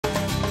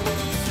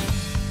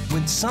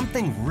When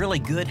something really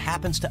good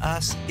happens to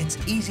us, it's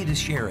easy to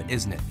share it,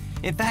 isn't it?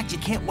 In fact, you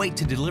can't wait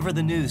to deliver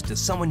the news to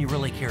someone you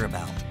really care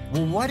about.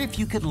 Well, what if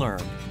you could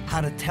learn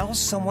how to tell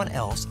someone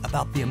else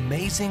about the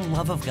amazing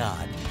love of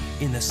God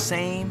in the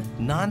same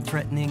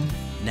non-threatening,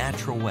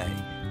 natural way?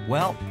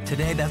 Well,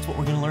 today that's what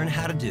we're going to learn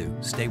how to do.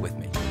 Stay with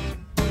me.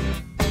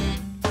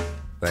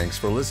 Thanks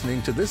for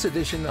listening to this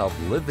edition of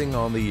Living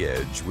on the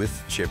Edge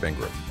with Chip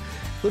Ingram.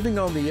 Living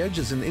on the Edge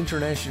is an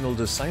international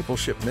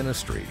discipleship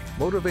ministry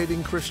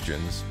motivating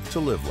Christians to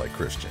live like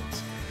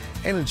Christians.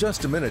 And in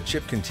just a minute,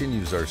 Chip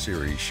continues our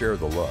series, Share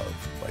the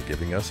Love, by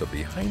giving us a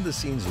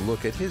behind-the-scenes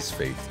look at his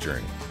faith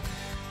journey.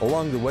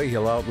 Along the way,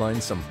 he'll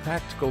outline some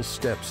practical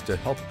steps to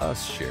help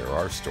us share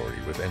our story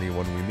with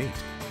anyone we meet.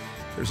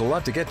 There's a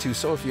lot to get to,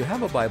 so if you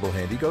have a Bible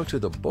handy, go to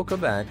the Book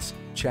of Acts,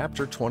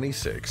 chapter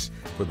 26,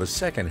 for the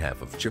second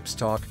half of Chip's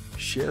talk,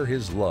 Share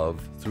His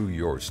Love Through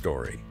Your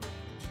Story.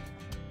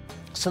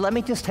 So let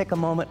me just take a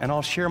moment and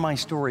I'll share my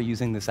story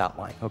using this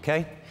outline,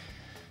 okay?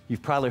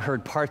 You've probably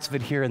heard parts of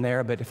it here and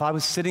there, but if I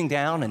was sitting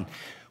down and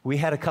we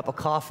had a cup of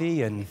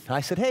coffee and I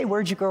said, hey,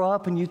 where'd you grow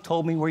up? And you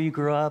told me where you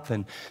grew up.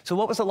 And so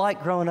what was it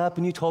like growing up?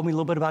 And you told me a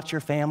little bit about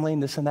your family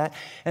and this and that.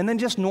 And then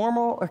just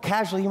normal or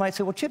casually, you might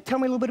say, well, Chip, tell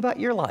me a little bit about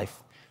your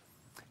life.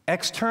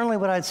 Externally,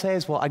 what I'd say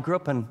is, well, I grew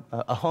up in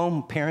a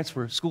home, parents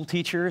were school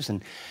teachers,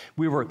 and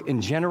we were,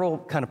 in general,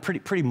 kind of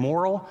pretty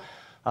moral.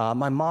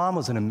 My mom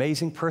was an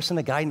amazing person,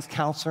 a guidance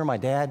counselor. My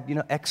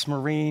dad,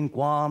 ex-Marine,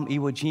 Guam,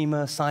 Iwo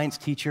Jima, science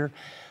teacher.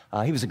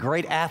 He was a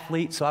great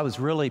athlete, so I was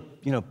really,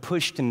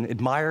 pushed and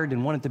admired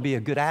and wanted to be a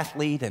good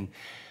athlete. And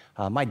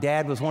my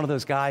dad was one of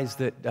those guys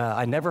that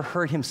I never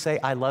heard him say,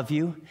 I love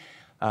you,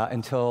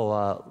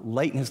 until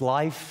late in his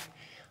life.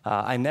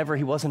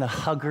 He wasn't a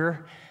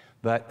hugger,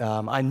 but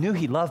I knew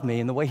he loved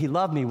me, and the way he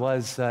loved me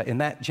was, in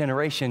that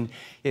generation,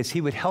 is he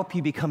would help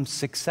you become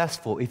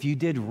successful. If you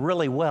did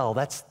really well,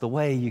 that's the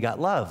way you got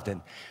loved.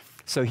 And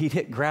so he'd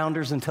hit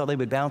grounders until they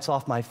would bounce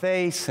off my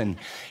face, and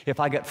if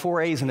I got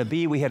 4 A's and a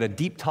B, we had a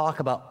deep talk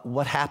about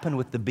what happened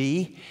with the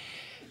B.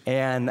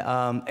 And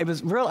it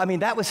was real,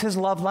 that was his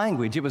love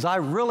language. It was, I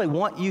really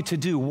want you to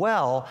do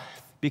well,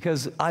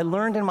 because I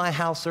learned in my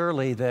house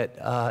early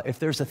that if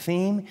there's a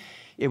theme,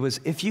 it was,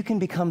 if you can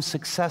become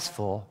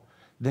successful,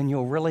 then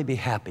you'll really be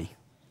happy.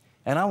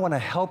 And I want to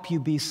help you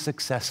be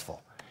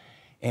successful.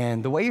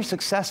 And the way you're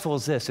successful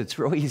is this, it's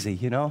real easy,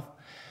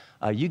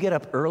 You get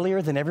up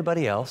earlier than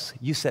everybody else,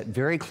 you set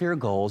very clear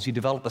goals, you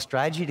develop a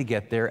strategy to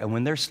get there, and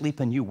when they're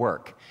sleeping, you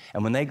work.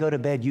 And when they go to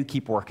bed, you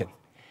keep working.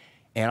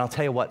 And I'll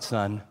tell you what,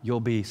 son, you'll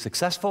be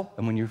successful,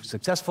 and when you're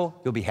successful,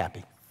 you'll be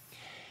happy.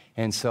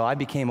 And so I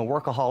became a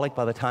workaholic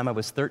by the time I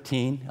was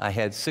 13. I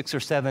had 6 or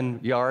 7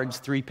 yards,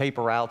 3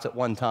 paper routes at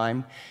one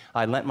time.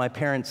 I lent my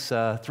parents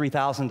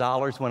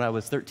 $3,000 when I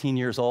was 13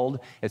 years old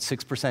at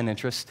 6%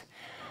 interest.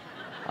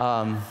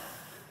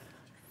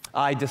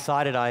 I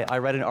decided, I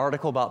read an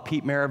article about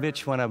Pete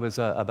Maravich when I was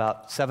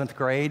about 7th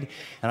grade,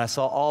 and I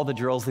saw all the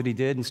drills that he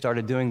did and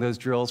started doing those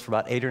drills for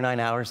about 8 or 9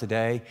 hours a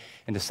day,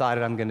 and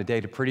decided I'm going to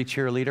date a pretty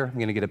cheerleader, I'm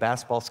going to get a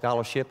basketball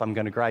scholarship, I'm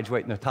going to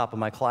graduate in the top of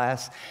my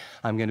class,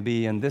 I'm going to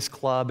be in this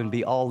club and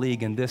be all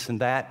league and this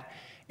and that,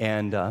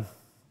 and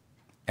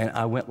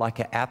I went like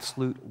an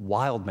absolute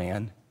wild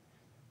man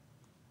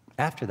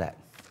after that.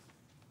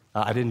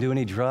 I didn't do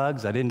any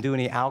drugs, I didn't do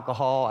any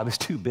alcohol, I was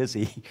too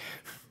busy.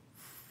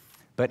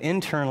 But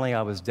internally,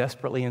 I was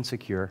desperately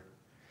insecure.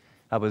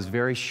 I was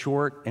very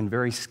short and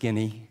very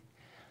skinny.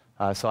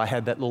 So I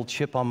had that little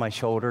chip on my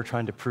shoulder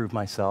trying to prove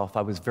myself.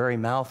 I was very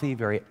mouthy,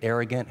 very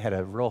arrogant, had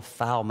a real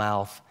foul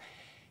mouth.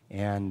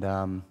 And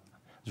I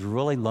was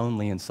really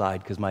lonely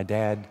inside because my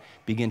dad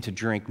began to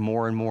drink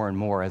more and more and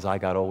more as I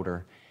got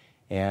older.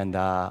 And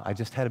I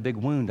just had a big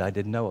wound I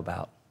didn't know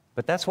about.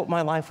 But that's what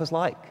my life was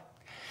like.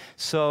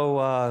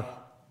 So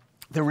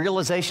the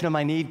realization of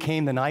my need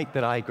came the night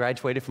that I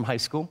graduated from high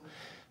school.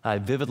 I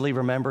vividly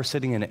remember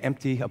sitting in an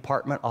empty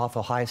apartment off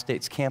Ohio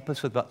State's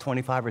campus with about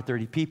 25 or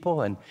 30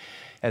 people, and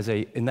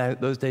in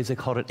those days they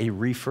called it a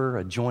reefer,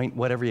 a joint,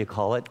 whatever you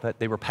call it, but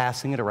they were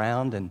passing it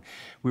around, and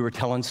we were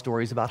telling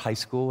stories about high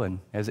school, and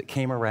as it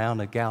came around,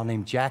 a gal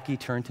named Jackie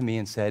turned to me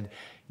and said,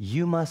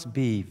 you must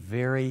be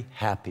very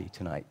happy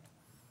tonight.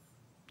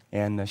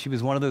 And she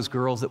was one of those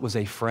girls that was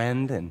a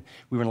friend, and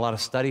we were in a lot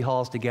of study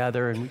halls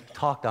together, and we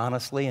talked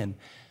honestly, and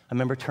I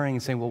remember turning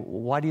and saying, well,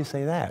 why do you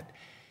say that?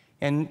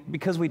 And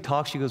because we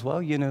talked, she goes,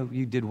 well,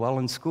 you did well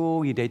in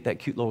school, you date that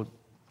cute little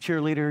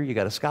cheerleader, you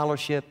got a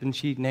scholarship, and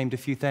she named a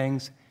few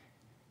things.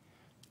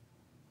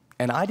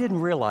 And I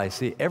didn't realize,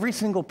 see, every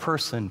single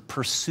person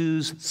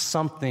pursues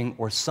something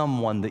or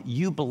someone that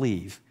you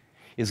believe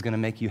is going to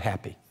make you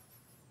happy.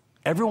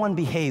 Everyone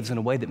behaves in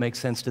a way that makes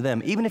sense to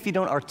them. Even if you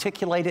don't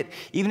articulate it,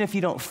 even if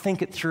you don't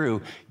think it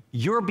through,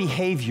 your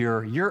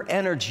behavior, your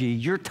energy,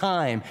 your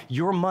time,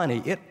 your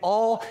money, it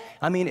all,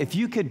 if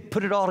you could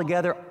put it all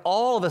together,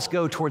 all of us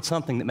go towards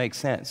something that makes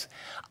sense.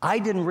 I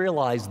didn't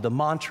realize the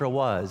mantra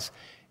was,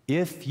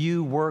 if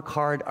you work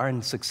hard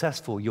and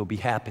successful, you'll be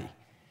happy.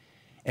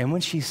 And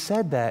when she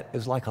said that, it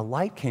was like a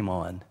light came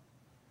on.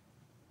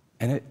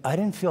 And I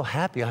didn't feel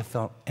happy, I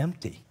felt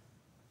empty.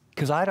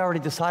 because I'd already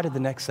decided the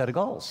next set of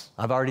goals.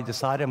 I've already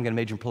decided I'm going to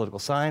major in political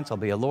science. I'll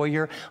be a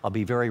lawyer. I'll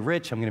be very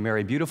rich. I'm going to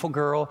marry a beautiful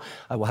girl.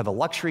 I will have a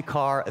luxury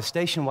car, a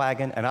station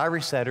wagon, an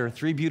Irish setter,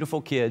 3 beautiful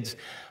kids.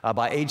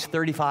 By age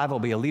 35, I'll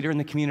be a leader in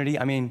the community.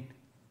 I mean,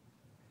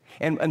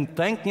 and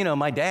thank,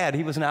 my dad,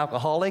 he was an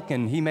alcoholic,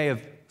 and he may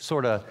have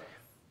sort of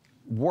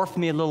dwarfed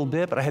me a little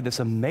bit, but I had this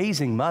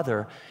amazing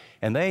mother,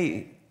 and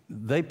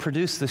they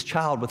produced this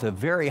child with a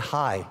very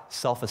high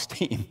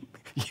self-esteem.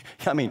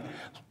 I mean,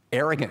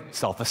 arrogant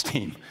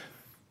self-esteem.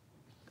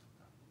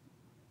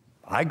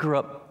 I grew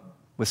up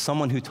with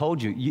someone who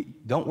told you,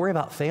 don't worry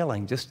about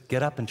failing, just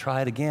get up and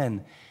try it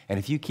again. And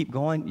if you keep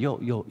going,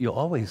 you'll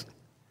always.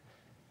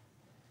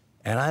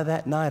 And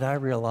that night I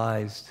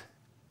realized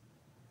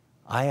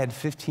I had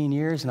 15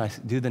 years and I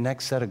do the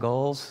next set of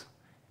goals,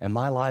 and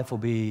my life will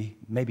be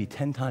maybe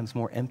 10 times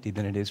more empty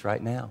than it is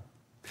right now.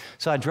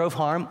 So I drove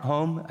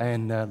home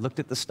and looked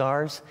at the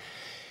stars,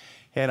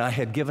 and I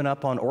had given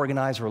up on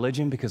organized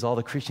religion because all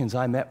the Christians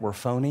I met were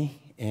phony,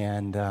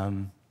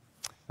 and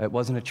it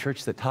wasn't a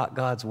church that taught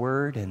God's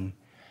word, and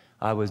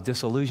I was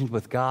disillusioned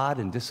with God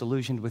and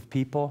disillusioned with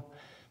people.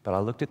 But I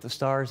looked at the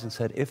stars and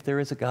said, if there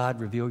is a God,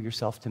 reveal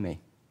yourself to me.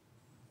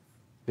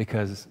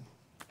 Because,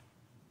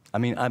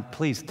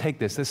 please take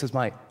this. This is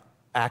my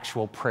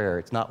actual prayer.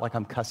 It's not like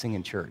I'm cussing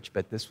in church,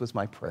 but this was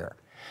my prayer.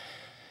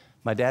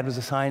 My dad was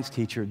a science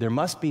teacher. There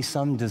must be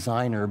some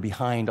designer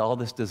behind all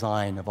this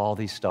design of all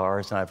these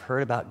stars, and I've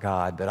heard about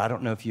God, but I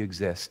don't know if you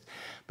exist.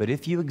 But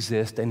if you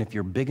exist, and if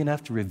you're big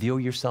enough to reveal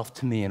yourself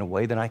to me in a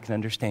way that I can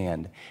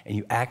understand, and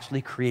you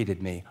actually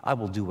created me, I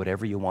will do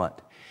whatever you want.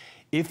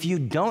 If you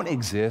don't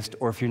exist,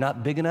 or if you're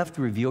not big enough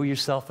to reveal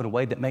yourself in a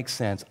way that makes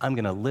sense, I'm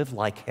going to live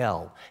like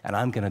hell, and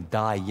I'm going to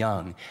die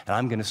young, and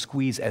I'm going to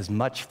squeeze as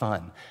much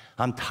fun.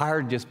 I'm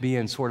tired of just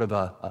being sort of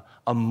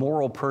a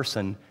moral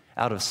person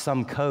out of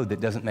some code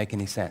that doesn't make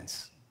any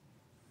sense.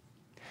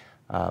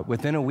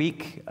 Within a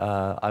week,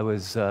 I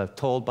was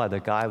told by the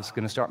guy I was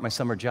going to start my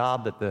summer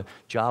job that the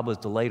job was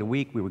delayed a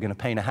week. We were going to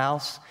paint a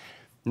house.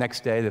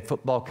 Next day, the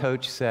football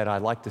coach said,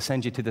 I'd like to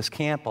send you to this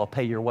camp. I'll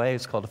pay your way.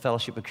 It's called the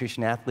Fellowship of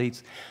Christian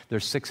Athletes.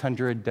 There's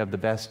 600 of the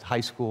best high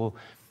school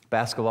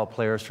basketball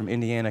players from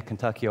Indiana,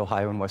 Kentucky,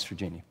 Ohio, and West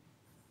Virginia.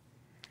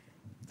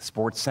 The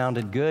sports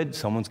sounded good.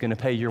 Someone's going to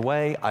pay your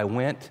way. I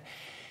went,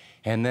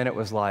 and then it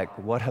was like,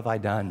 what have I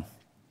done?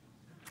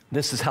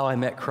 This is how I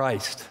met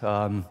Christ.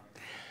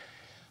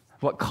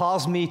 What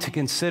caused me to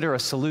consider a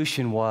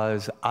solution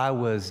was I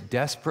was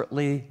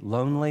desperately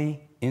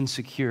lonely,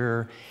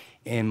 insecure,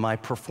 and my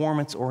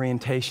performance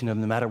orientation of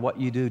no matter what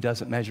you do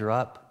doesn't measure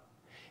up.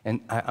 And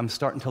I'm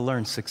starting to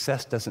learn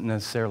success doesn't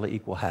necessarily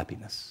equal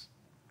happiness.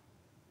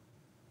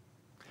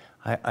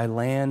 I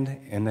land,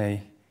 and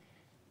there's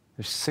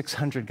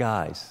 600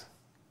 guys,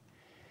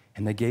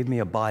 and they gave me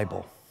a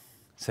Bible.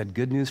 It said,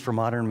 Good News for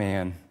Modern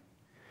Man.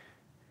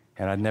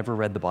 And I'd never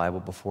read the Bible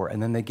before.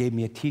 And then they gave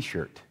me a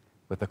T-shirt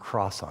with a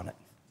cross on it.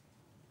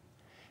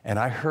 And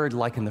I heard,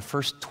 like in the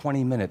first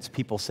 20 minutes,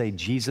 people say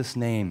Jesus'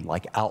 name,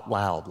 like out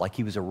loud, like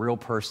he was a real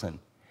person.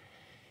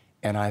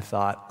 And I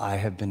thought, I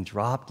have been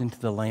dropped into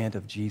the land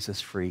of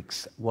Jesus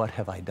freaks. What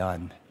have I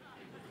done?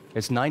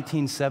 It's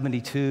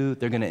 1972.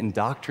 They're going to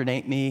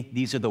indoctrinate me.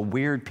 These are the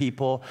weird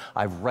people.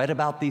 I've read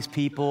about these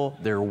people.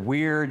 They're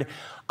weird.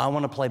 I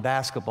want to play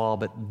basketball,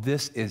 but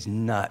this is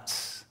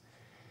nuts.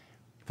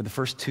 For the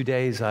first 2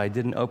 days, I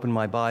didn't open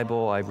my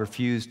Bible. I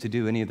refused to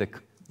do any of the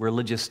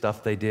religious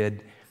stuff they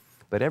did.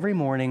 But every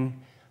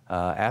morning,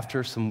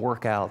 after some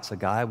workouts, a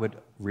guy would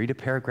read a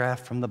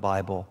paragraph from the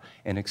Bible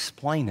and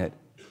explain it,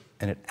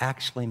 and it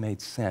actually made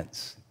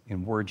sense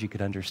in words you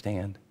could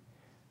understand.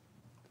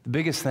 The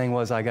biggest thing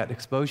was I got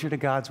exposure to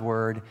God's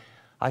Word.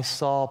 I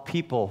saw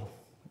people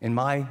in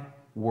my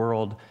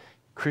world,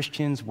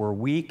 Christians were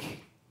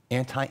weak,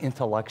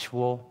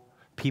 anti-intellectual,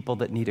 people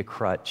that need a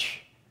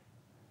crutch,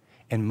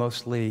 and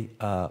mostly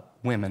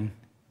women.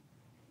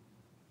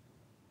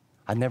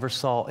 I never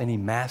saw any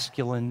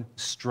masculine,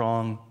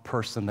 strong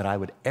person that I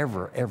would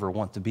ever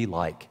want to be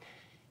like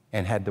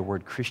and had the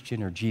word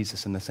Christian or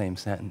Jesus in the same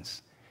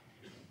sentence.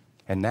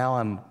 And now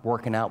I'm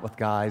working out with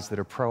guys that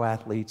are pro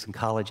athletes and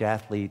college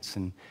athletes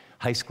and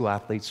high school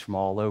athletes from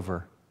all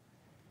over.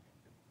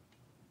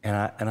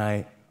 And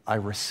I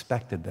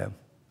respected them.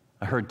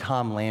 I heard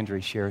Tom Landry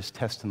share his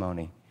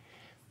testimony.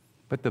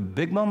 But the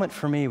big moment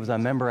for me was I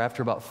remember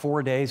after about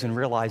 4 days and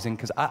realizing,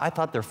 because I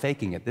thought they're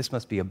faking it, this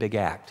must be a big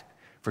act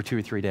for 2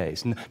 or 3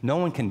 days. No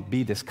one can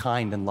be this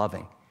kind and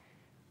loving.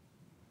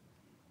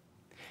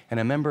 And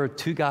I remember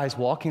 2 guys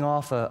walking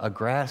off a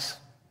grass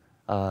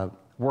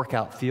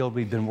workout field.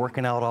 We'd been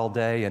working out all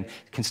day and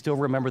can still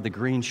remember the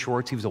green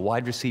shorts. He was a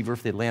wide receiver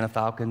for the Atlanta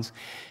Falcons,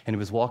 and he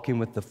was walking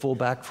with the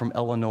fullback from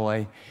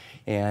Illinois.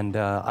 And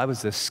I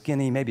was a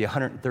skinny, maybe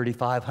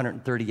 135,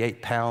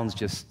 138 pounds,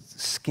 just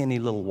skinny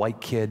little white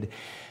kid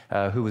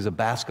who was a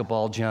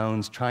basketball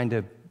Jones trying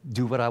to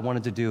do what I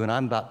wanted to do. And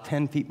I'm about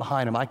 10 feet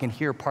behind him. I can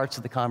hear parts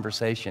of the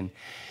conversation.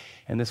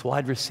 And this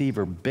wide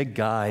receiver, big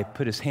guy,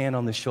 put his hand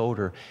on the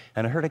shoulder.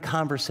 And I heard a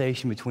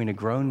conversation between a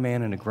grown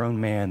man and a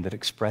grown man that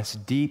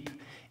expressed deep,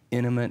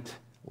 intimate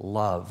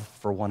love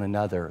for one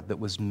another that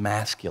was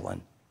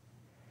masculine.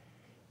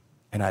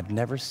 And I'd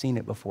never seen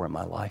it before in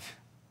my life.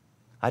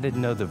 I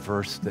didn't know the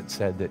verse that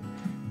said that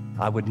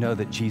I would know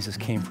that Jesus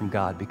came from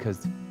God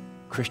because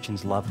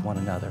Christians loved one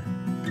another.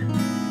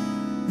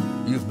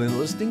 You've been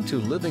listening to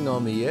Living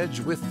on the Edge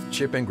with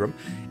Chip Ingram,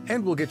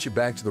 and we'll get you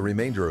back to the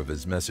remainder of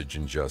his message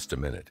in just a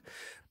minute.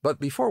 But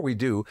before we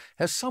do,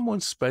 has someone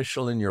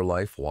special in your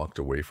life walked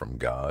away from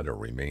God or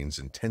remains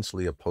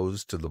intensely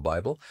opposed to the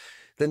Bible?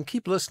 Then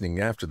keep listening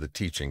after the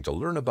teaching to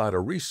learn about a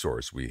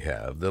resource we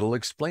have that'll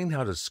explain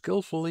how to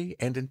skillfully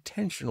and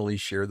intentionally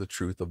share the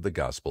truth of the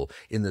gospel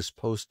in this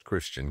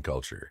post-Christian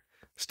culture.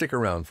 Stick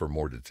around for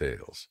more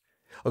details.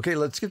 Okay,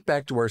 let's get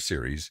back to our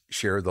series,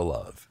 Share the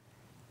Love.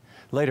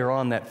 Later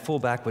on, that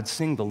fullback would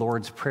sing the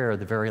Lord's Prayer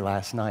the very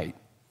last night.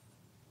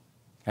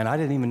 And I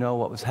didn't even know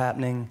what was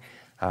happening.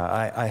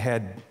 I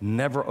had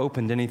never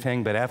opened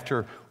anything, but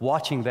after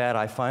watching that,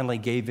 I finally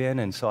gave in,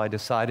 and so I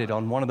decided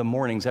on one of the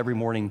mornings, every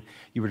morning,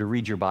 you were to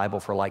read your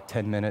Bible for like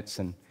 10 minutes,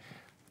 and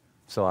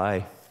so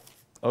I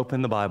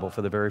opened the Bible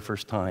for the very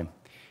first time.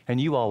 And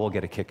you all will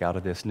get a kick out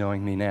of this,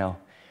 knowing me now.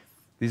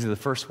 These are the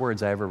first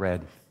words I ever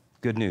read.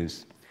 Good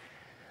news.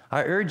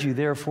 I urge you,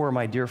 therefore,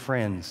 my dear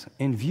friends,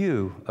 in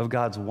view of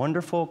God's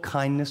wonderful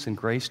kindness and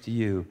grace to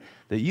you,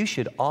 that you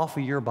should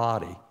offer your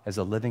body as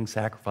a living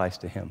sacrifice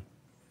to Him.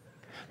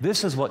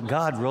 This is what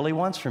God really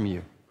wants from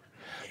you.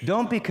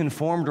 Don't be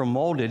conformed or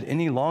molded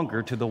any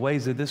longer to the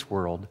ways of this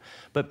world,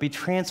 but be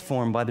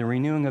transformed by the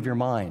renewing of your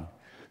mind,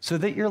 so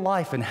that your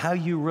life and how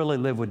you really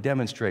live would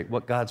demonstrate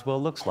what God's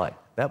will looks like,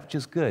 that which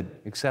is good,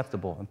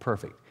 acceptable, and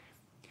perfect.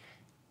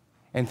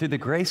 And through the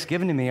grace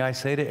given to me, I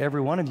say to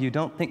every one of you,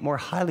 don't think more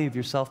highly of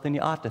yourself than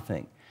you ought to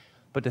think,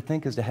 but to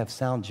think is to have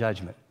sound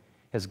judgment,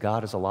 as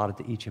God has allotted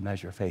to each a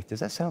measure of faith. Does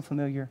that sound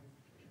familiar?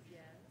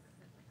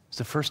 It's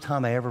the first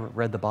time I ever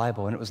read the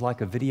Bible, and it was like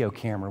a video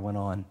camera went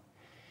on.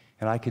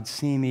 And I could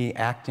see me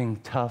acting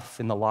tough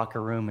in the locker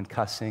room and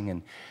cussing,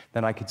 and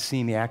then I could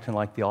see me acting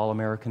like the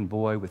all-American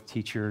boy with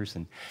teachers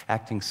and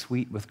acting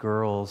sweet with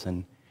girls.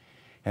 And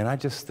I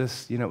just,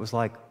 it was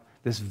like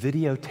this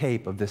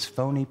videotape of this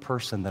phony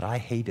person that I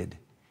hated,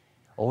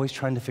 always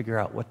trying to figure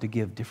out what to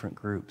give different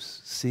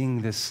groups,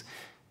 seeing this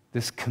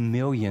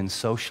chameleon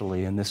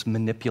socially and this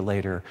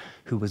manipulator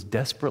who was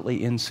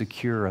desperately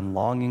insecure and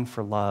longing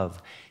for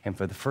love. And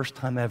for the first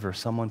time ever,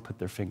 someone put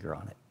their finger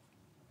on it.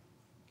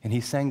 And he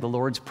sang the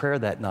Lord's Prayer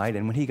that night.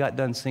 And when he got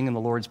done singing the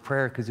Lord's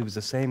Prayer, because he was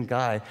the same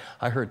guy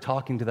I heard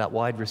talking to that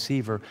wide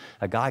receiver,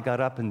 a guy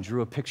got up and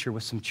drew a picture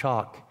with some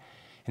chalk.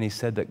 And he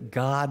said that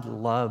God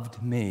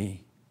loved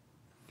me.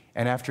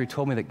 And after he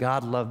told me that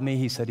God loved me,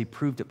 he said he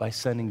proved it by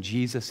sending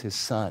Jesus, his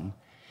son.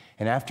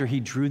 And after he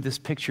drew this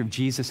picture of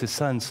Jesus, his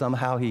son,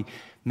 somehow he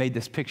made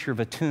this picture of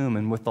a tomb,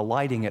 and with the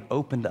lighting, it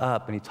opened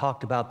up, and he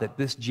talked about that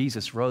this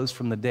Jesus rose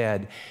from the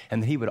dead,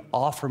 and that he would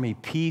offer me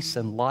peace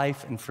and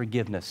life and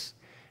forgiveness,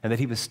 and that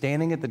he was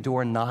standing at the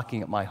door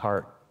knocking at my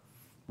heart,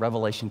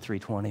 Revelation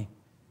 3:20.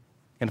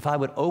 And if I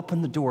would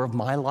open the door of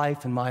my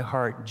life and my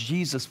heart,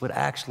 Jesus would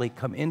actually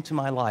come into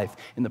my life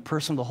in the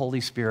person of the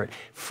Holy Spirit,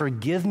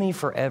 forgive me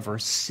forever,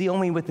 seal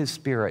me with his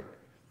Spirit,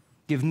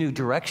 give new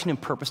direction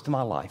and purpose to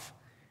my life,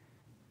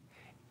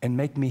 and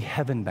make me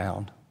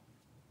heaven-bound.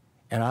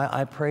 And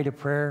I prayed a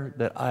prayer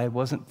that I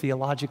wasn't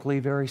theologically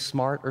very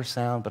smart or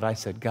sound, but I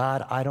said,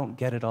 God, I don't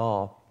get it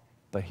all,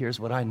 but here's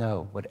what I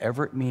know.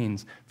 Whatever it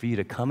means for you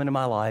to come into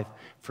my life,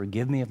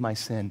 forgive me of my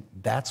sin,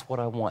 that's what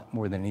I want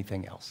more than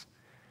anything else.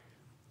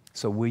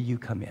 So will you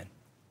come in?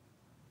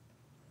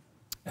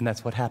 And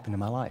that's what happened in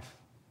my life.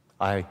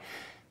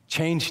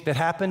 Change that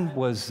happened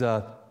was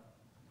I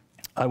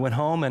went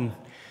home and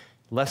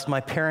lest my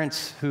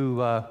parents, who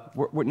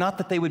were not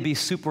that they would be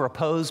super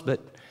opposed,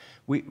 but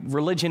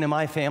religion in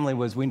my family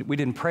was we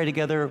didn't pray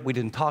together, we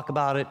didn't talk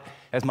about it.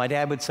 As my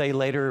dad would say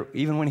later,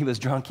 even when he was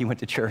drunk, he went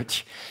to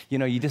church.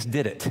 You just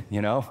did it,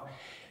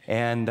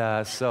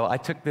 And so I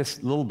took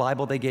this little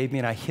Bible they gave me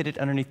and I hid it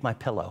underneath my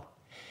pillow.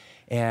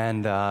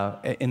 And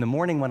in the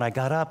morning when I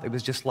got up, it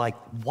was just like,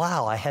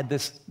 wow, I had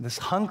this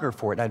hunger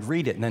for it. I'd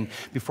read it, and then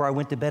before I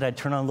went to bed, I'd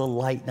turn on a little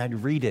light and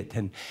I'd read it.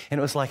 And it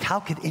was like, how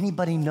could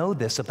anybody know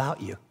this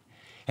about you?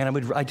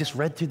 And I just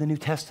read through the New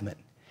Testament.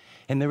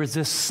 And there was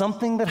this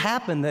something that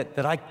happened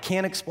that I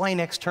can't explain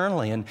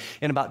externally. And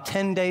in about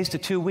 10 days to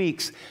 2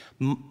 weeks,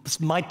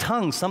 my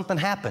tongue, something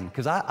happened,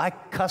 because I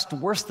cussed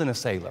worse than a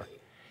sailor.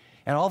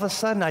 And all of a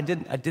sudden,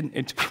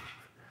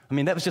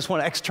 that was just one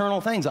of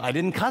external things. I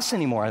didn't cuss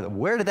anymore.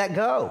 Where did that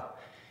go?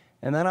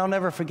 And then I'll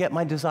never forget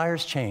my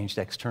desires changed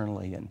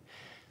externally. And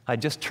I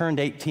just turned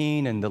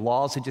 18, and the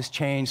laws had just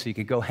changed, so you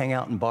could go hang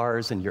out in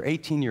bars, and you're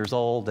 18 years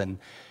old, and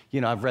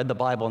I've read the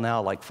Bible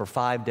now like for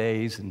 5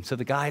 days, and so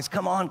the guys,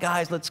 come on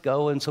guys, let's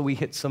go. And so we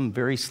hit some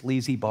very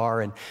sleazy bar,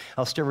 and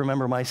I'll still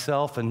remember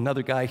myself and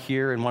another guy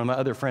here and one of my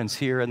other friends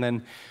here, and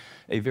then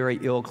a very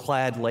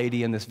ill-clad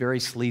lady in this very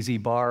sleazy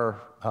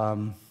bar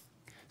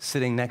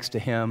sitting next to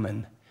him.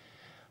 And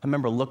I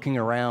remember looking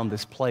around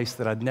this place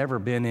that I'd never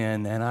been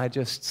in,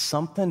 and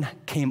something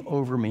came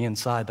over me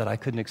inside that I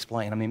couldn't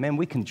explain. I mean, man,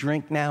 we can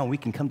drink now, and we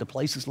can come to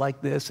places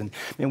like this, and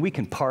man, we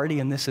can party,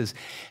 and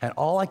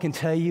all I can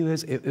tell you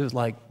is, it was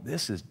like,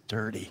 this is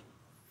dirty.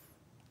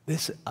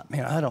 It's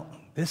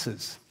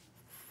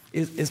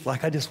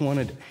like I just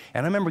wanted,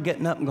 and I remember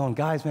getting up and going,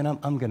 guys, man,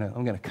 I'm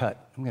gonna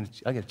cut.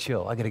 I gotta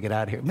chill. I gotta get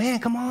out of here. Man,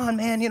 come on,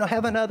 man,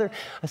 have another.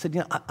 I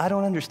said, I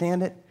don't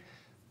understand it.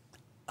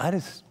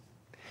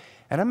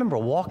 And I remember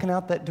walking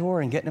out that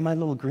door and getting in my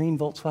little green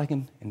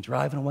Volkswagen and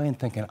driving away and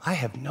thinking, I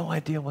have no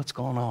idea what's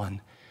going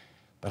on.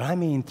 But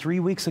 3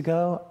 weeks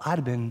ago, I'd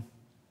have been,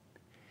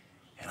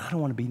 and I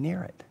don't want to be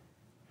near it.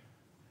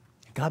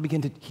 And God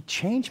He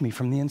changed me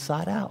from the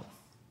inside out.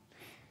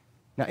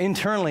 Now,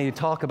 internally, to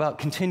talk about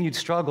continued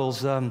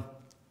struggles, I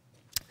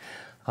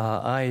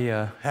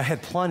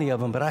had plenty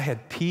of them, but I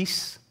had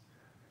peace.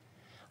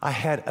 I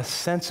had a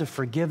sense of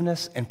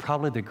forgiveness, and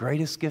probably the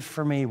greatest gift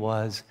for me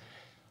was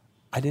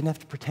I didn't have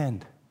to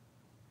pretend.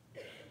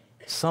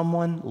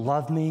 Someone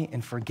loved me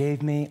and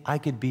forgave me. I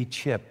could be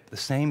Chip, the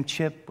same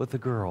Chip with the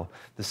girl,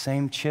 the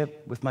same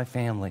Chip with my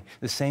family,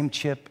 the same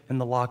Chip in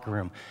the locker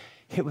room.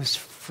 It was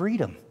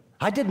freedom.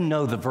 I didn't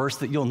know the verse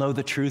that you'll know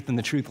the truth and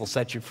the truth will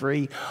set you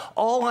free.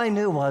 All I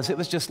knew was it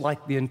was just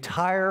like the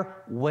entire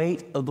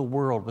weight of the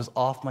world was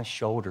off my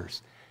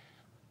shoulders.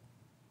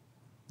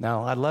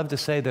 Now, I'd love to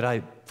say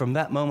that from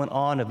that moment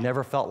on, have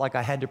never felt like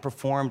I had to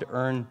perform to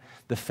earn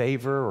the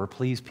favor or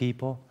please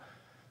people.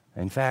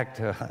 In fact,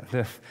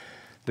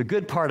 the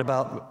good part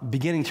about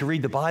beginning to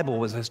read the Bible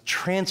was it's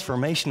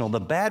transformational. The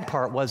bad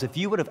part was if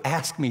you would have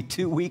asked me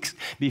 2 weeks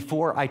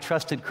before I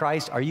trusted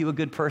Christ, are you a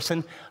good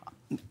person?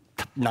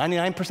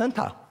 99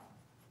 percentile.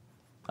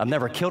 I've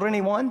never killed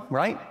anyone,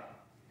 right?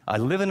 I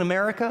live in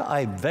America.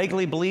 I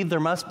vaguely believe there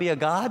must be a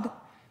God.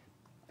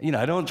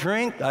 I don't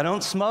drink. I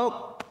don't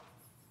smoke.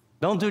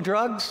 Don't do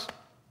drugs.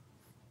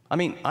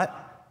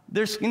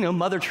 There's,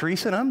 Mother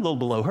Teresa, and I'm a little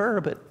below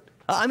her, but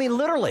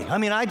literally.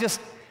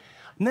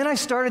 And then I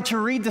started to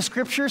read the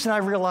scriptures, and I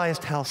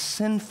realized how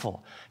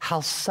sinful,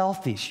 how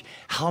selfish,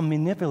 how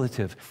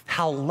manipulative,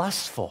 how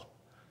lustful.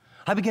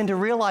 I began to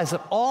realize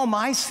that all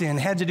my sin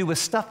had to do with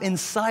stuff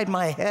inside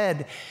my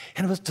head,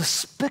 and it was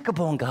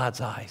despicable in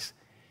God's eyes,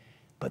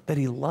 but that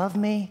He loved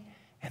me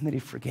and that He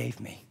forgave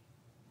me.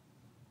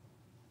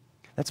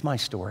 That's my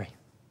story.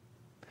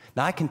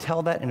 Now, I can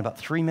tell that in about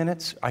 3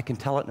 minutes. I can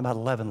tell it in about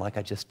 11 like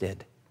I just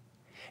did.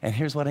 And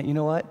here's you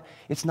know what?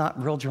 It's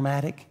not real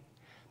dramatic,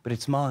 but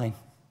it's mine.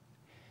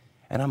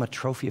 And I'm a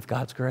trophy of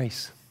God's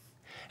grace.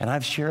 And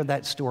I've shared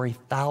that story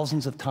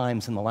thousands of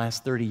times in the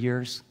last 30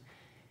 years.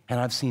 And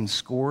I've seen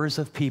scores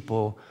of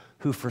people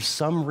who for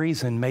some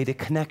reason made a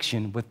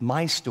connection with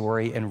my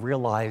story and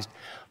realized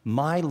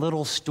my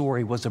little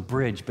story was a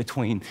bridge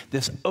between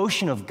this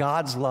ocean of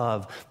God's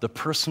love, the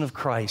person of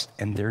Christ,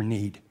 and their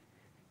need.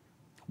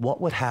 What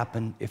would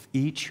happen if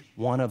each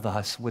one of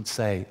us would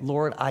say,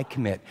 Lord, I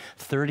commit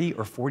 30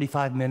 or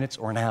 45 minutes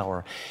or an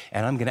hour,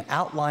 and I'm going to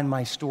outline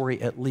my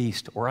story at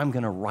least, or I'm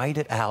going to write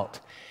it out,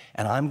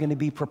 and I'm going to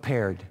be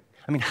prepared.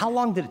 How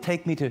long did it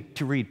take me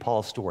to read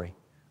Paul's story?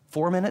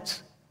 4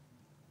 minutes?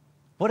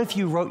 What if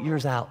you wrote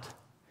yours out?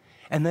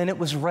 And then it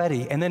was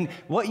ready. And then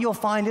what you'll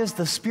find is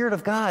the Spirit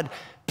of God,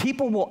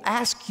 people will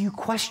ask you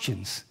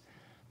questions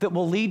that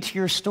will lead to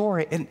your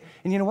story. And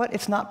you know what?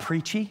 It's not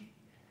preachy.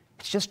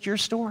 It's just your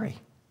story.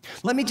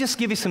 Let me just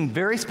give you some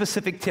very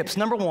specific tips.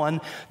 Number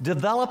one,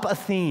 develop a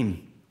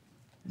theme.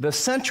 The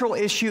central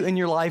issue in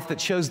your life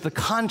that shows the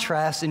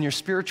contrast in your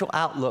spiritual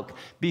outlook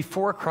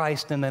before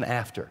Christ and then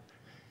after.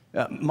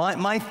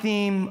 My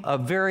theme,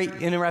 very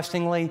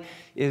interestingly,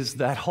 is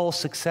that whole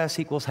success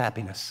equals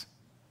happiness.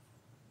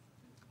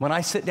 When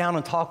I sit down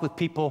and talk with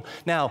people,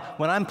 now,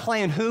 when I'm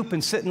playing hoop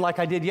and sitting like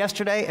I did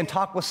yesterday and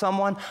talk with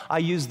someone, I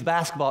use the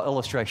basketball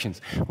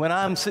illustrations. When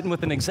I'm sitting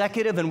with an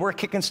executive and we're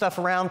kicking stuff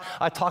around,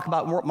 I talk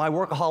about my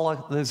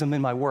workaholism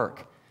in my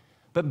work.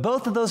 But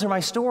both of those are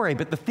my story,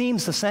 but the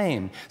theme's the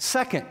same.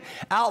 Second,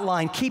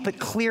 outline, keep it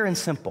clear and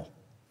simple.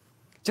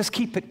 Just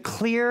keep it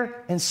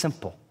clear and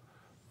simple.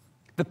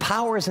 The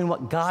power is in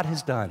what God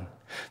has done.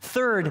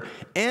 Third,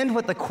 end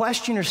with a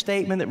question or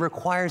statement that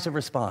requires a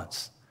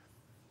response.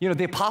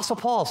 The Apostle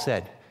Paul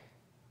said,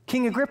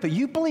 King Agrippa,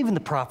 you believe in the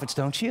prophets,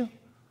 don't you?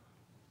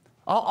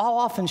 I'll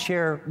often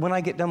share when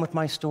I get done with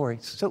my story.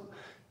 So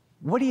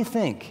what do you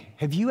think?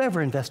 Have you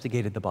ever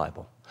investigated the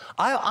Bible?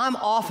 I'm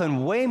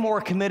often way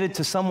more committed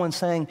to someone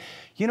saying,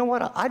 you know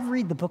what, I'd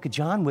read the book of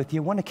John with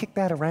you, want to kick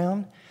that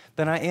around,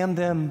 than I am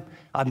them,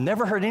 I've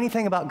never heard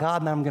anything about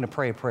God, and I'm going to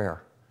pray a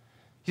prayer.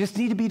 You just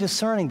need to be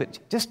discerning, but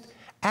just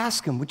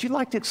ask them, would you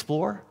like to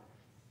explore?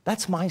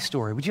 That's my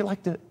story. Would you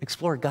like to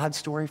explore God's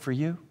story for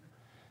you?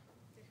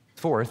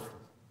 Fourth,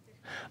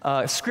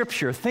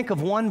 Scripture. Think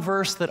of one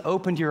verse that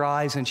opened your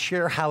eyes and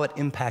share how it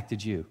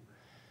impacted you.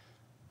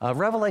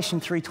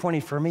 Revelation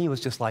 3:20 for me was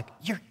just like,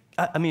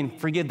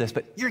 forgive this,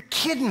 but you're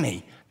kidding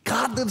me.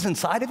 God lives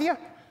inside of you?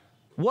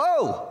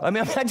 Whoa.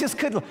 I just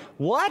couldn't.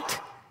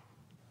 What?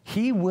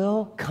 He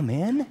will come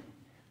in?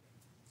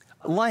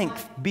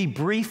 Length, be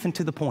brief and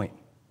to the point.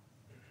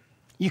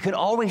 You can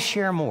always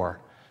share more,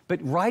 but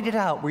write it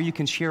out where you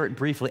can share it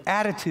briefly.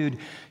 Attitude,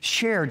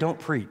 share, don't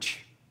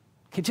preach.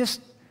 Okay,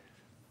 just,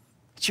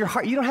 it's your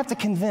heart. You don't have to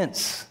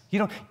convince.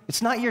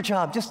 It's not your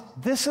job. Just,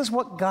 this is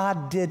what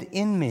God did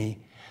in me.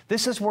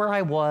 This is where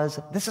I was.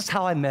 This is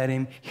how I met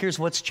him. Here's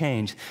what's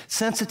changed.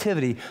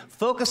 Sensitivity,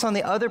 focus on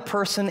the other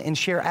person and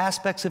share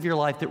aspects of your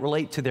life that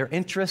relate to their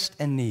interests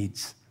and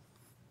needs.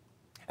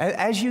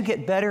 As you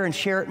get better and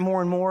share it more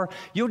and more,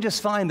 you'll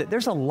just find that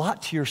there's a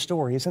lot to your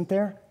story, isn't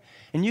there?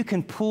 And you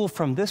can pull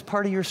from this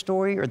part of your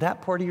story or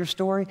that part of your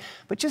story,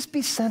 but just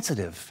be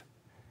sensitive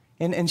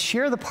and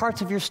share the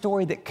parts of your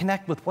story that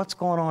connect with what's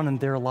going on in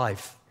their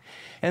life.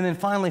 And then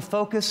finally,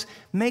 focus,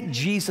 make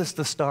Jesus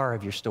the star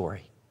of your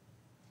story.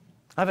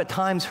 I've at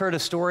times heard a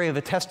story of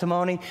a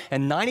testimony,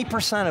 and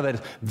 90% of it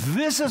is,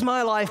 this is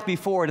my life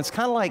before. And it's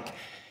kind of like,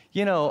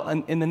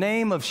 in the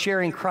name of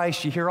sharing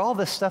Christ, you hear all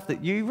this stuff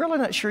that you're really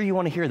not sure you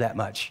want to hear that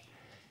much.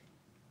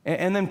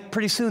 And then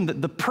pretty soon,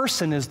 the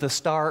person is the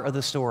star of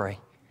the story.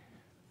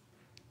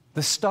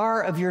 The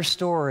star of your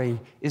story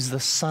is the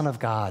Son of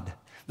God.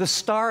 The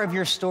star of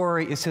your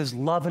story is his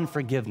love and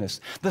forgiveness.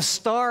 The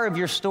star of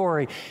your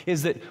story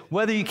is that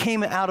whether you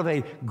came out of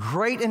a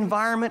great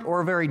environment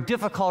or a very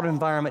difficult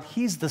environment,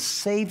 he's the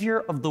Savior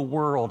of the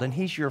world, and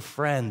he's your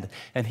friend,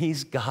 and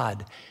he's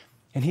God.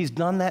 And he's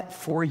done that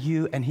for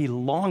you, and he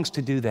longs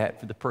to do that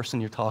for the person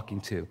you're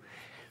talking to.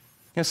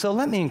 And so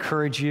let me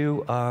encourage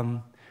you,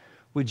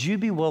 would you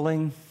be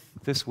willing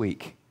this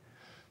week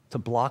to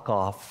block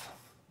off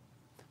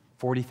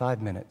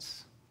 45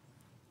 minutes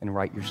and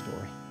write your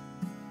story?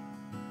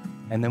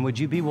 And then would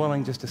you be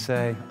willing just to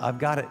say, I've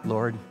got it,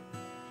 Lord.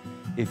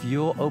 If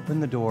you'll open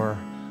the door,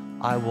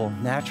 I will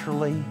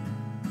naturally,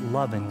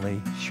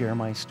 lovingly share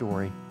my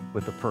story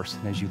with the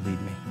person as you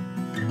lead me.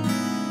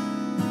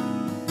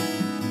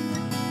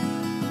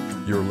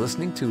 You're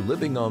listening to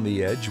Living on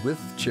the Edge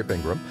with Chip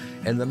Ingram,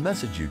 and the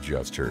message you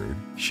just heard,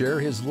 Share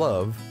His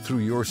Love Through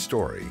Your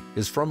Story,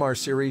 is from our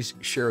series,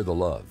 Share the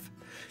Love.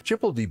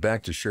 Chip will be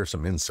back to share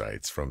some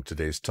insights from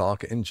today's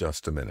talk in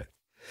just a minute.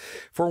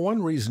 For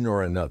one reason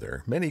or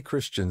another, many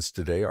Christians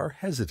today are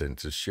hesitant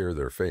to share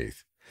their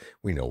faith.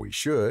 We know we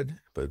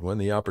should, but when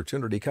the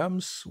opportunity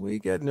comes, we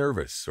get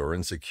nervous or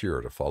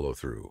insecure to follow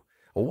through.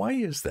 Well, why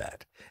is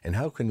that? And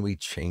how can we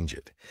change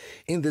it?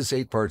 In this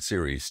 8-part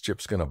series,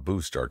 Chip's going to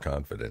boost our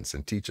confidence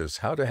and teach us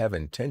how to have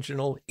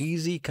intentional,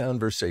 easy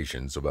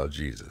conversations about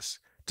Jesus.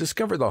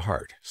 Discover the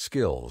heart,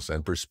 skills,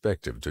 and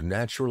perspective to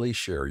naturally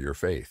share your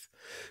faith.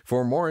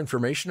 For more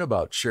information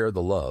about Share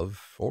the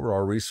Love or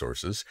our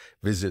resources,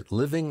 visit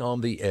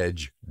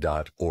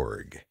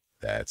livingontheedge.org.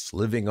 That's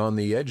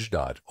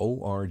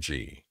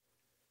livingontheedge.org.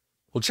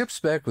 Well, Chip's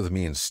back with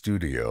me in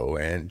studio,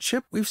 and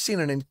Chip, we've seen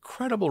an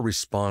incredible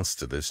response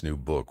to this new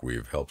book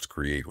we've helped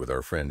create with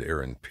our friend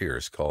Aaron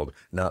Pierce called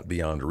Not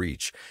Beyond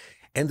Reach.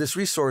 And this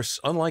resource,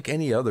 unlike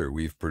any other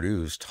we've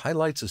produced,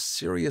 highlights a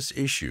serious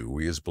issue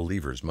we as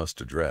believers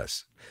must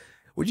address.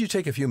 Would you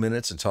take a few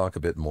minutes and talk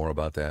a bit more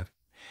about that?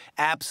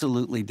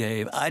 Absolutely,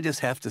 Dave. I just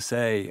have to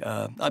say,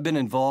 I've been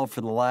involved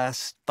for the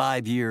last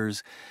 5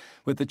 years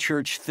with a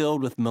church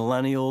filled with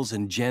millennials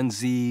and Gen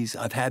Zs.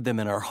 I've had them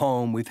in our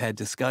home. We've had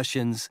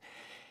discussions.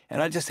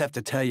 And I just have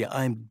to tell you,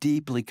 I'm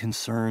deeply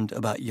concerned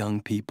about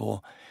young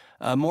people.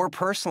 More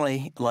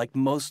personally, like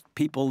most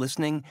people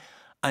listening,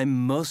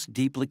 I'm most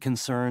deeply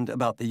concerned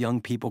about the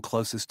young people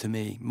closest to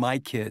me, my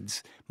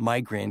kids,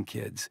 my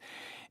grandkids.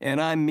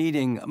 And I'm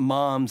meeting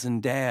moms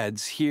and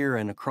dads here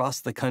and across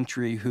the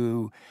country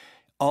who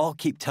all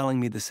keep telling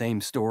me the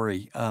same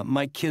story.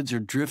 My kids are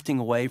drifting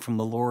away from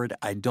the Lord.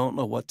 I don't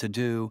know what to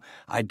do.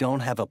 I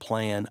don't have a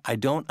plan. I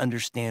don't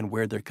understand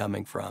where they're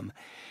coming from.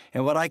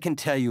 And what I can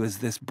tell you is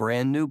this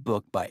brand new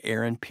book by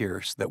Aaron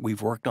Pierce that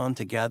we've worked on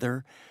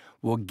together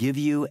will give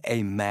you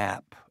a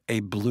map, a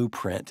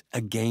blueprint, a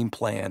game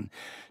plan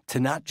to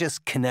not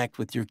just connect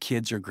with your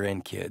kids or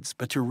grandkids,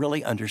 but to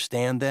really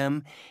understand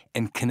them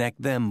and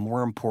connect them,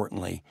 more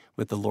importantly,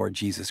 with the Lord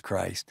Jesus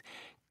Christ.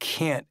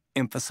 Can't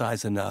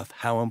emphasize enough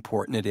how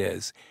important it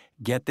is.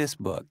 Get this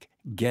book,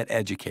 get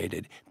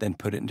educated, then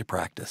put it into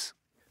practice.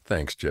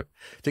 Thanks, Chip.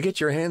 To get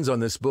your hands on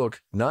this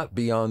book, Not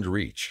Beyond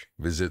Reach,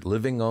 visit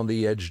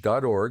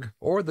livingontheedge.org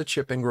or the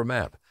Chip Ingram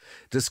app.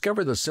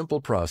 Discover the simple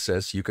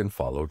process you can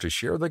follow to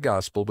share the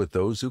gospel with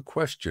those who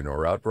question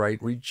or outright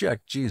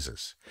reject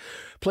Jesus.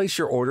 Place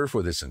your order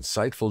for this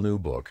insightful new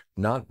book,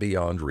 Not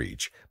Beyond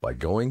Reach, by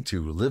going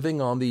to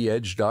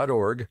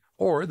livingontheedge.org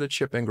or the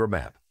Chip Ingram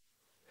app.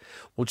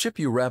 Well, Chip,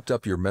 you wrapped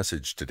up your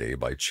message today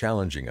by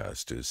challenging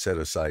us to set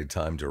aside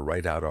time to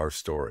write out our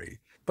story.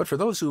 But for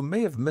those who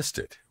may have missed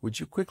it, would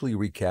you quickly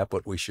recap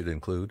what we should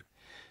include?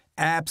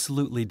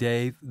 Absolutely,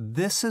 Dave.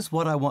 This is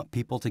what I want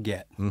people to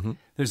get.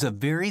 There's a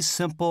very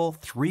simple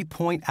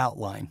 3-point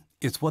outline.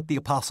 It's what the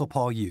Apostle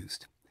Paul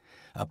used.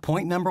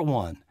 Point number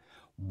 1,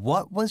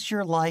 what was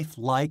your life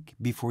like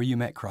before you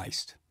met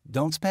Christ?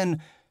 Don't spend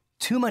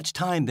too much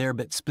time there,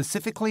 but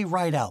specifically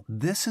write out,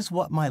 this is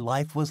what my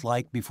life was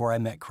like before I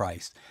met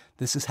Christ.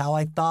 This is how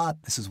I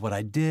thought. This is what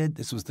I did.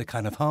 This was the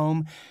kind of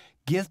home.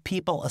 Give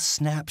people a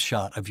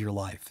snapshot of your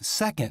life.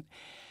 Second,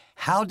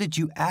 How did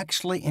you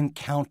actually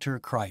encounter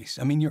Christ?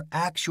 I mean, your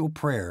actual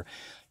prayer.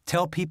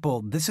 Tell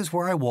people, this is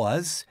where I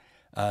was.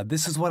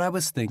 This is what I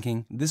was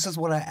thinking. This is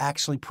what I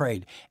actually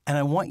prayed. And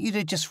I want you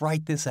to just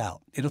write this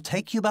out. It'll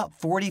take you about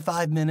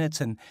 45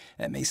 minutes, and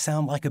it may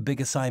sound like a big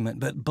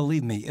assignment, but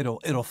believe me,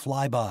 it'll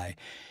fly by.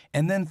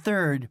 And then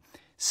third,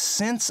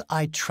 since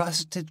I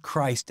trusted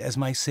Christ as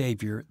my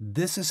Savior,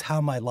 this is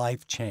how my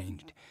life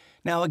changed.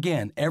 Now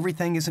again,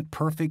 everything isn't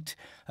perfect.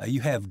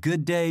 You have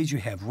good days, you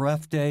have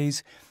rough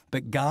days,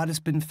 but God has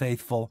been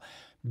faithful.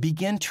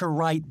 Begin to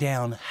write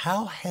down,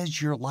 how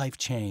has your life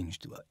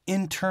changed?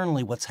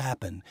 Internally, what's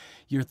happened?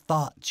 Your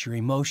thoughts, your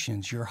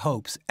emotions, your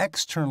hopes.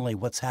 Externally,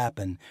 what's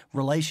happened?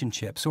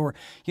 Relationships, or,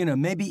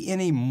 maybe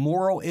any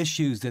moral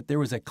issues that there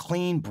was a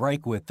clean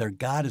break with that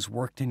God has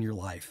worked in your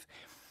life.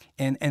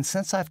 And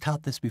since I've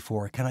taught this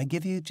before, can I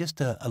give you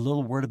just a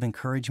little word of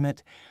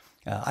encouragement?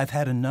 I've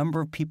had a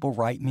number of people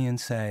write me and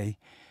say,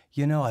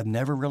 I've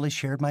never really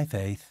shared my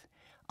faith.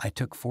 I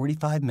took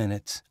 45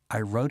 minutes. I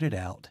wrote it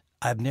out.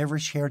 I've never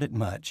shared it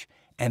much.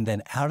 And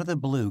then out of the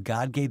blue,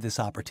 God gave this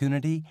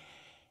opportunity,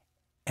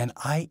 and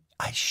I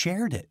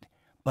shared it.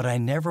 But I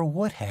never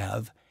would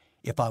have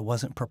if I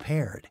wasn't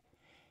prepared.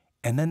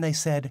 And then they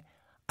said,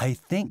 I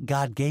think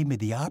God gave me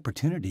the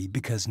opportunity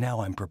because now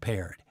I'm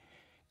prepared.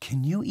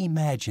 Can you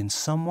imagine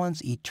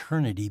someone's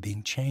eternity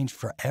being changed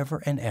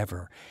forever and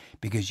ever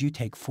because you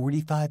take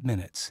 45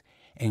 minutes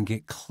and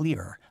get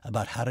clear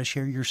about how to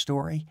share your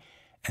story,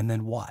 and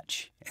then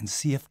watch and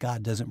see if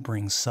God doesn't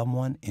bring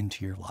someone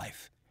into your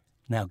life?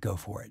 Now go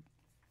for it.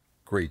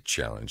 Great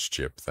challenge,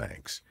 Chip.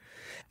 Thanks.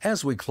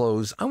 As we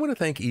close, I want to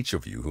thank each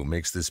of you who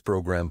makes this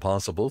program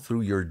possible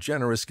through your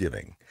generous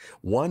giving.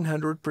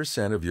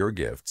 100% of your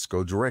gifts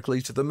go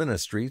directly to the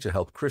ministry to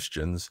help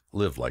Christians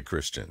live like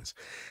Christians.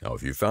 Now,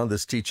 if you found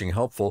this teaching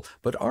helpful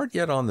but aren't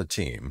yet on the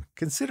team,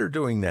 consider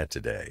doing that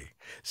today.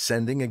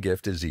 Sending a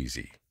gift is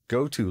easy.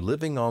 Go to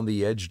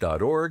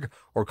livingontheedge.org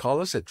or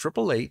call us at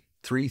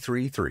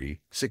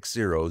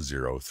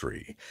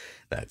 888-333-6003.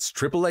 That's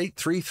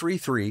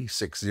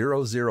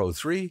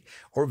 888-333-6003,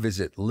 or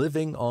visit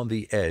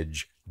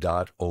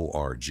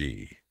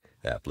livingontheedge.org.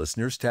 App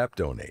listeners, tap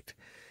donate.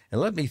 And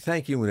let me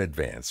thank you in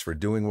advance for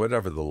doing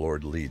whatever the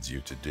Lord leads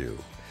you to do.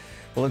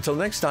 Well, until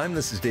next time,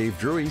 this is Dave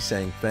Drury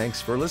saying thanks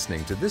for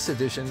listening to this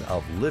edition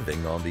of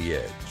Living on the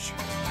Edge.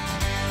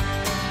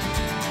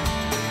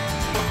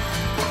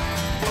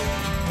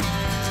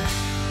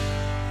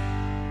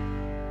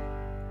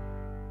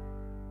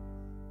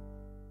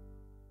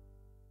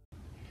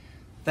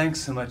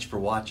 Thanks so much for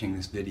watching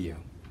this video.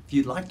 If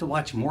you'd like to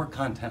watch more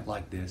content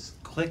like this,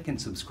 click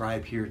and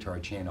subscribe here to our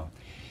channel.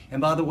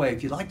 And by the way,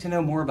 if you'd like to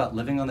know more about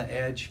Living on the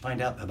Edge,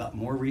 find out about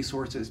more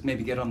resources,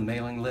 maybe get on the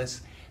mailing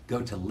list,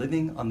 go to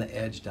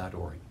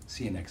livingontheedge.org.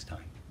 See you next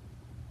time.